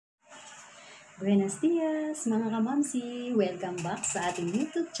Buenos dias mga kamamsi! Welcome back sa ating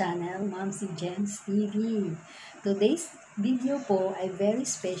YouTube channel, Mamsi Jen's TV. Today's video po ay very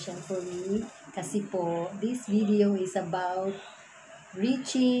special for me kasi po this video is about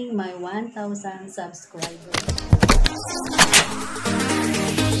reaching my 1,000 subscribers.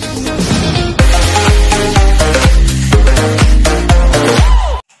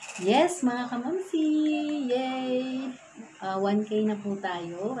 Yes mga kamamsi! Yay! 1K na po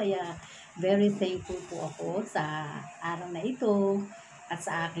tayo, kaya very thankful po ako sa araw na ito at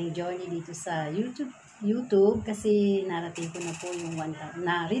sa aking journey dito sa YouTube kasi narating ko na po yung 1,000,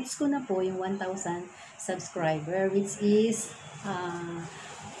 na-reach ko na po yung 1,000 subscriber, which is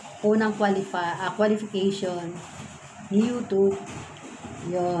unang qualification ni YouTube.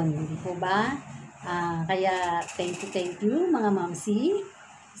 Yon, hindi po ba? Kaya thank you mga mamsi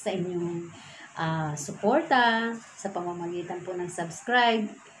sa inyong suporta sa pamamagitan po ng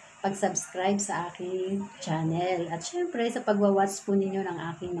pag-subscribe sa aking channel. At syempre, sa pagwa-watch po ninyo ng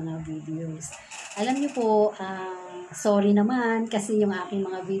aking mga videos. Alam niyo po, sorry naman kasi yung aking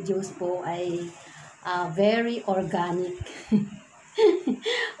mga videos po ay very organic.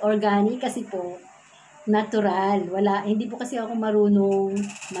 Organic kasi po, natural. Hindi po kasi ako marunong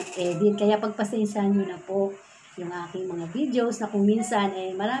mag-edit. Kaya pagpasensyahan nyo na po yung aking mga videos na kung minsan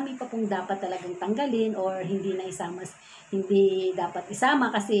marami pa pong dapat talagang tanggalin or hindi dapat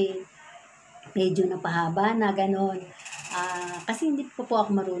isama kasi medyo napahaba na ganon. Kasi hindi po ako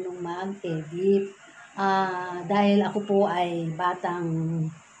marunong mag-edit. Dahil ako po ay batang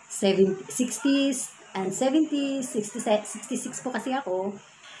 60s and 70s, 66 po kasi ako.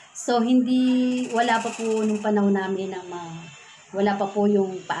 So wala pa po nung panahon namin wala pa po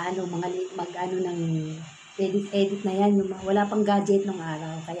yung paano mag-ano ng edit na yan, wala pang gadget nung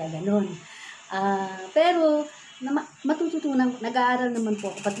araw, kaya ganun. Pero nag-aaral naman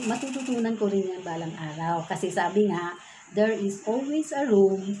po ako, matututunan ko rin yan balang araw, kasi sabi nga, there is always a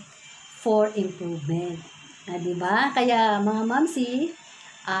room for improvement. Diba? Kaya mga mamsi,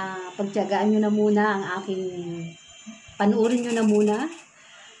 pagtiyagaan nyo na muna panoorin nyo na muna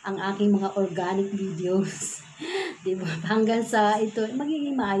ang aking mga organic videos. Diba? Hanggang sa ito,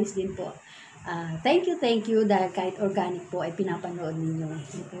 magiging maayos din po. Thank you dahil kahit organic po ay pinapanood ninyo.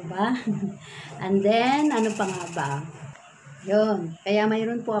 Ito ba? And then, ano pa nga ba? Yun. Kaya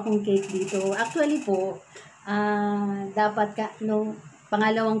mayroon po akong cake dito. Actually po,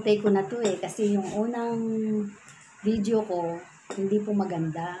 pangalawang take ko na to kasi yung unang video ko, hindi po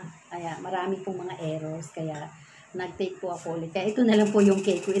maganda. Kaya marami pong mga errors. Kaya nag-take po ako ulit. Kaya ito na lang po yung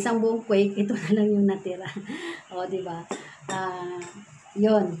cake ko. Isang buong cake, ito na lang yung natira. O, diba?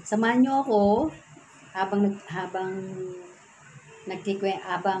 Yun, samahan nyo ako habang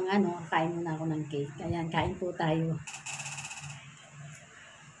kain muna ako ng cake. Ayan, kain po tayo.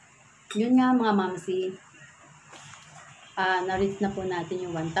 Yun nga mga mamsi, na-reach na po natin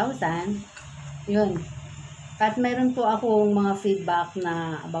yung 1,000. Yun. At mayroon po akong mga feedback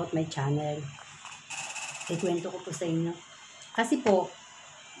na about my channel. Ikwento ko po sa inyo. Kasi po,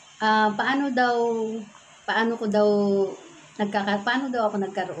 paano daw ako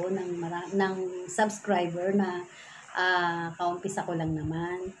nagkaroon ng subscriber na kaumpisa ko lang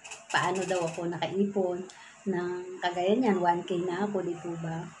naman. Paano daw ako nakaipon ng kagaya niyan, 1K na ako, di po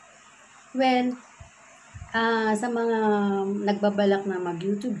ba? Well, sa mga nagbabalak na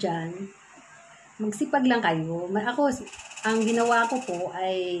mag-YouTube dyan, magsipag lang kayo. Ako, ang ginawa ko po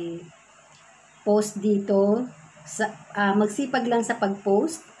ay post dito, magsipag lang sa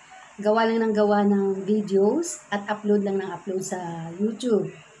pag-post, gawa lang ng gawa ng videos at upload lang ng upload sa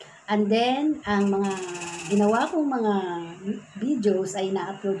YouTube. And then, ang mga ginawa kong mga videos ay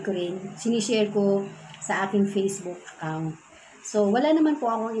na-upload ko rin, sinishare ko sa aking Facebook account. So, wala naman po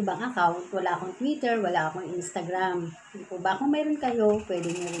akong ibang account, wala akong Twitter, wala akong Instagram. Kung mayroon kayo, pwede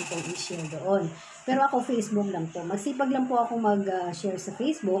nyo rin pong i-share doon. Pero ako, Facebook lang po. Magsipag lang po ako mag-share sa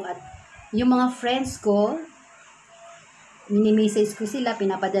Facebook at yung mga friends ko, mini-message ko sila,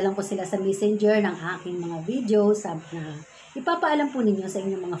 pinapadalan ko sila sa messenger ng aking mga videos na ipapaalam po ninyo sa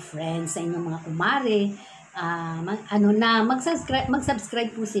inyong mga friends, sa inyong mga kumare,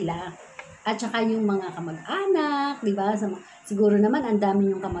 mag-subscribe po sila. At saka yung mga kamag-anak, di ba? Siguro naman ang dami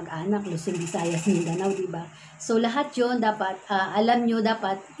yung kamag-anak, Luzon, Visayas, Mindanao, di ba? So lahat yon dapat,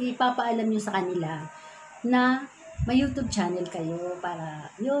 dapat ipapaalam nyo sa kanila na may YouTube channel kayo para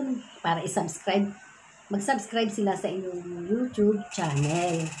mag-subscribe sila sa inyong YouTube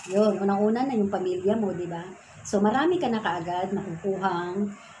channel. Yun, unang-una na yung pamilya mo, di ba? So, marami ka na kaagad makukuhang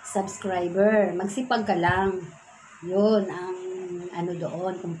subscriber. Magsipag ka lang. Yun, ang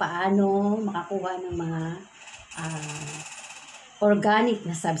doon, kung paano makakuha ng mga organic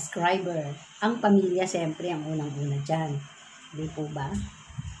na subscriber. Ang pamilya, siyempre, ang unang-una dyan. Di po ba?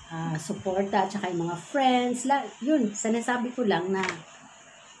 Suporta, at saka yung mga friends. Yun, sinasabi ko lang na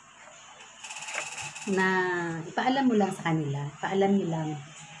ipaalam mo lang sa kanila. Ipaalam nyo lang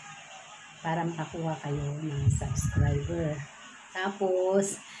para makakuha kayo ng subscriber.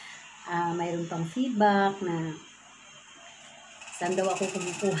 Tapos, mayroon pang feedback na saan daw ako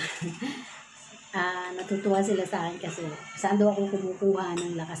kumukuha. Natutuwa sila sa akin kasi saan daw ako kumukuha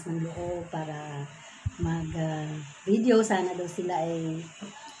ng lakas ng loob para mag-video. Sana daw sila ay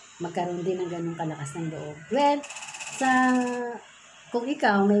magkaroon din ng ganung kalakas ng loob. Well, kung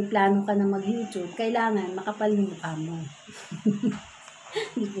ikaw may plano ka na mag-YouTube, kailangan makapal yung mukha mo.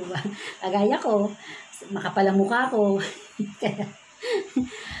 Hindi po ba? Kagaya ko, makapal ang mukha ko. Kaya,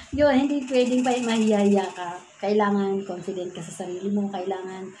 yun, hindi pwedeng pa mahihiya ka. Kailangan confident ka sa sarili mo.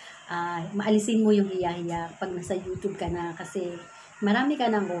 Kailangan maalisin mo yung hiya-hiya pag nasa YouTube ka na. Kasi marami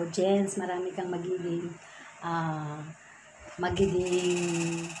ka ng audience, marami kang magiging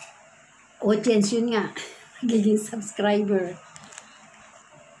audience, yun nga. Magiging subscriber.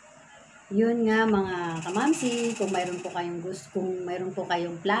 Yun nga mga kamamsi, kung mayroon po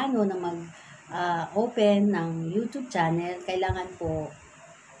kayong plano na mag-open ng YouTube channel, kailangan po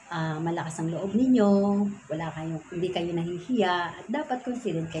malakas ang loob ninyo, hindi kayo nahihiya, at dapat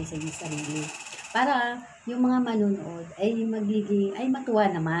confident kayo sa inyong sarili. Para yung mga manunood ay matuwa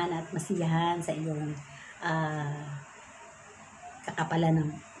naman at masiyahan sa iyong kakapalan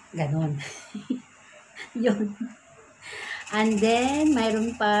ng ganon. Yun. And then,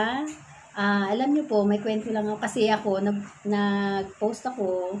 mayroon pa, alam nyo po, may kwento lang ako. Kasi ako, nag-post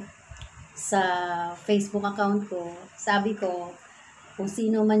ako sa Facebook account ko. Sabi ko, kung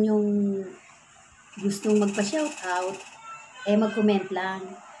sino man yung gustong magpa-shoutout, mag-comment lang.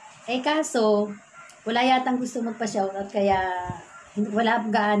 Kaso, wala yatang gusto magpa-shoutout, kaya wala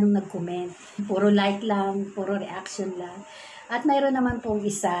gaanong nag-comment. Puro like lang, puro reaction lang. At mayroon naman pong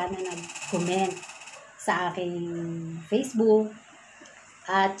isa na nag-comment sa aking Facebook.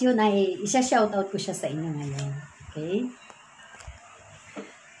 At yun ay, isa-shoutout ko siya sa inyo ngayon. Okay?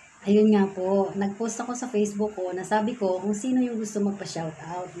 Ayun nga po, nag-post ako sa Facebook ko, nasabi ko kung sino yung gusto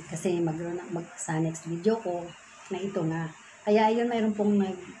magpa-shoutout kasi sa next video ko na ito nga. Kaya ayun, mayroon pong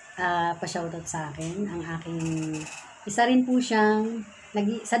pa-shoutout sa akin. Ang aking, isa rin po siyang,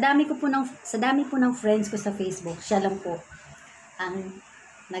 sa dami po ng friends ko sa Facebook, siya lang po ang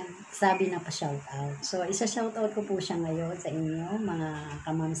nagsabi na pa-shoutout. So, isa-shoutout ko po siya ngayon sa inyo, mga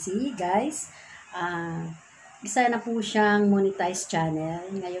kamamsi, guys. Isa na po siyang monetized channel.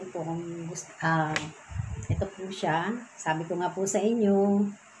 Ngayon po, kung ito po siya. Sabi ko nga po sa inyo,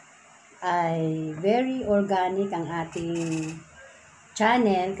 ay very organic ang ating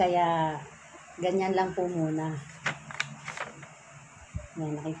channel, kaya ganyan lang po muna.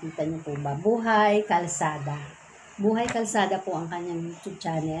 Yan, nakikita niyo po ba? Buhay Kalsada. Buhay Kalsada po ang kanyang YouTube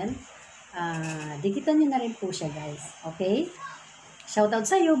channel. Dikitan niyo na rin po siya, guys. Okay? Shoutout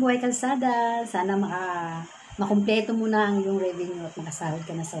sa iyo, Buhay Kalsada. Sana makumpleto mo na ang iyong revenue at makasahod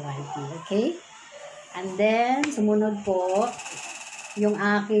ka na sa YT. Okay? And then, sumunod po, yung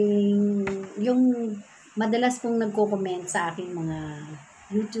madalas pong nagko-comment sa aking mga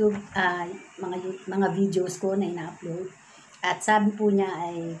YouTube, mga videos ko na ina-upload. At sabi po niya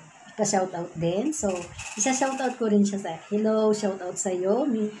ay pa-shoutout din. So, isa-shoutout ko rin siya sa, hello, shoutout sa iyo,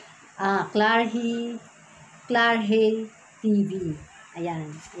 Clarhe TV. Ayan.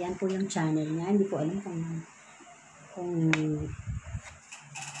 Ayan po yung channel niya. Hindi ko alam kung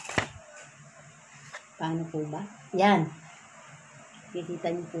paano po ba? Yan.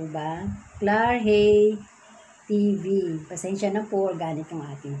 Kikita niyo po ba? Clarhe TV. Pasensya na po, organic yung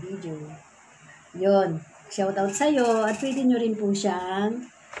ating video. Yun. Shoutout sa'yo. At pwede nyo rin po siyang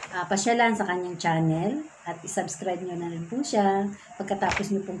pasyalan sa kanyang channel. At isubscribe nyo na rin po siya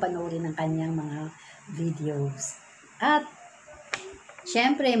pagkatapos nyo pong panoorin ang kanyang mga videos. At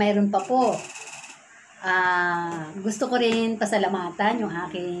syempre, mayroon pa po. Gusto ko rin pasalamatan yung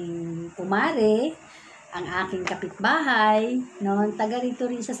aking kumare, ang aking kapitbahay, no? Taga rito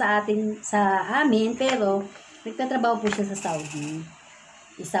rin siya sa amin, pero nagtatrabaho po siya sa Saudi.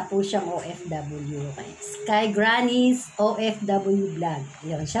 Isa po siyang OFW. Sky Granny's OFW Vlog.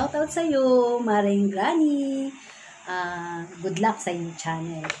 Ayun, shoutout sa iyo, Maring Granny. Good luck sa iyong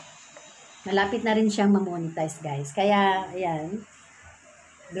channel. Malapit na rin siyang ma-monetize, guys. Kaya, ayan,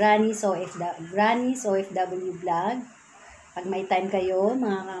 Granny's OFW Vlog. Pag may time kayo,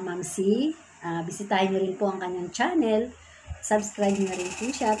 mga kamamsi, bisitahin nyo rin po ang kanyang channel. Subscribe nyo rin po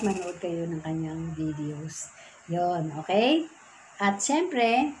siya at manood kayo ng kanyang videos. Yon, okay? At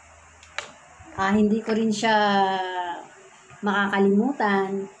syempre, hindi ko rin siya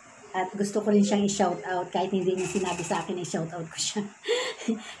makakalimutan. At gusto ko rin siyang i-shoutout kahit hindi niya sinabi sa akin i-shoutout ko siya.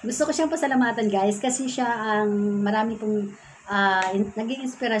 Gusto ko siyang pasalamatan guys kasi siya ang marami pong naging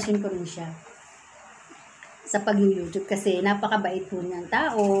inspirasyon ko rin siya sa pag-YouTube kasi napakabait po niyang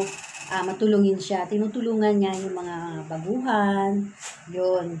tao. Matulungin siya. Tinutulungan niya yung mga baguhan.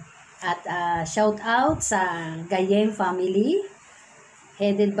 Yun. At shout out sa Gayeng family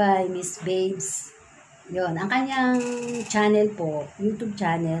headed by Miss Babes. Yun, ang kanyang channel po, YouTube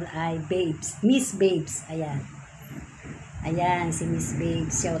channel ay Babes. Miss Babes. Ayan. Ayan, si Miss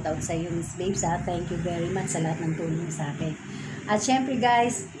Babes. Shout out sa iyo, Miss Babes. Thank you very much sa lahat ng tulong sa akin. At syempre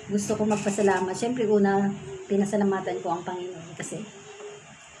guys, gusto ko magpasalamat. Syempre una, pinasalamatan ko ang Panginoon kasi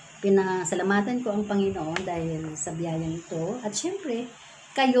pinasalamatan ko ang Panginoon dahil sa biyayang ito. At syempre,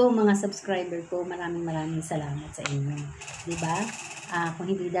 kayo mga subscriber ko, maraming salamat sa inyo. Diba? Kung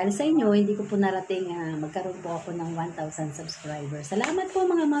hindi dahil sa inyo, hindi ko po narating magkaroon po ako ng 1,000 subscribers. Salamat po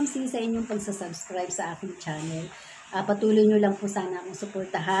mga mamsi sa inyong pagsasubscribe sa aking channel. Patuloy nyo lang po sana akong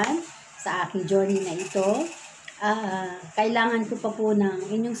suportahan sa aking journey na ito. Kailangan ko pa po ng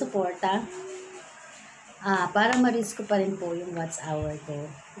inyong suporta para ma-reach ko pa rin po yung watch hour ko.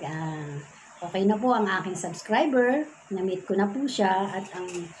 Okay na po ang aking subscriber. Na-meet ko na po siya at ang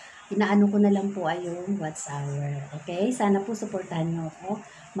inaano ko na lang po ay yung watch hour. Okay? Sana po supportahan nyo ako.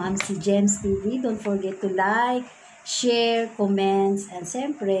 Ma'am si James TV. Don't forget to like, share, comments, and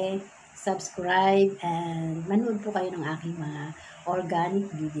siyempre, subscribe and manood po kayo ng aking mga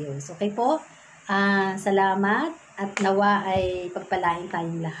organic videos. Okay po? Salamat at nawa ay pagpalain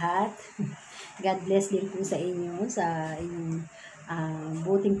tayong lahat. God bless din po sa inyo, sa inyong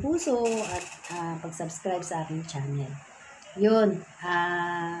buting puso at pag-subscribe sa aking channel. Yun.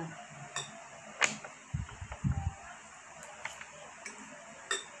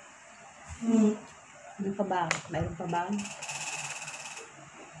 Ano pa ba? Mayroon pa ba?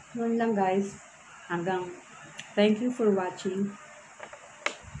 Yun lang guys. Thank you for watching.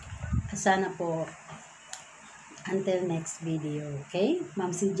 Sana po until next video. Okay?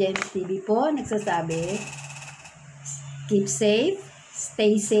 Ma'am si James TV po nagsasabi, keep safe,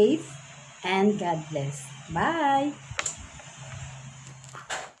 stay safe, and God bless. Bye!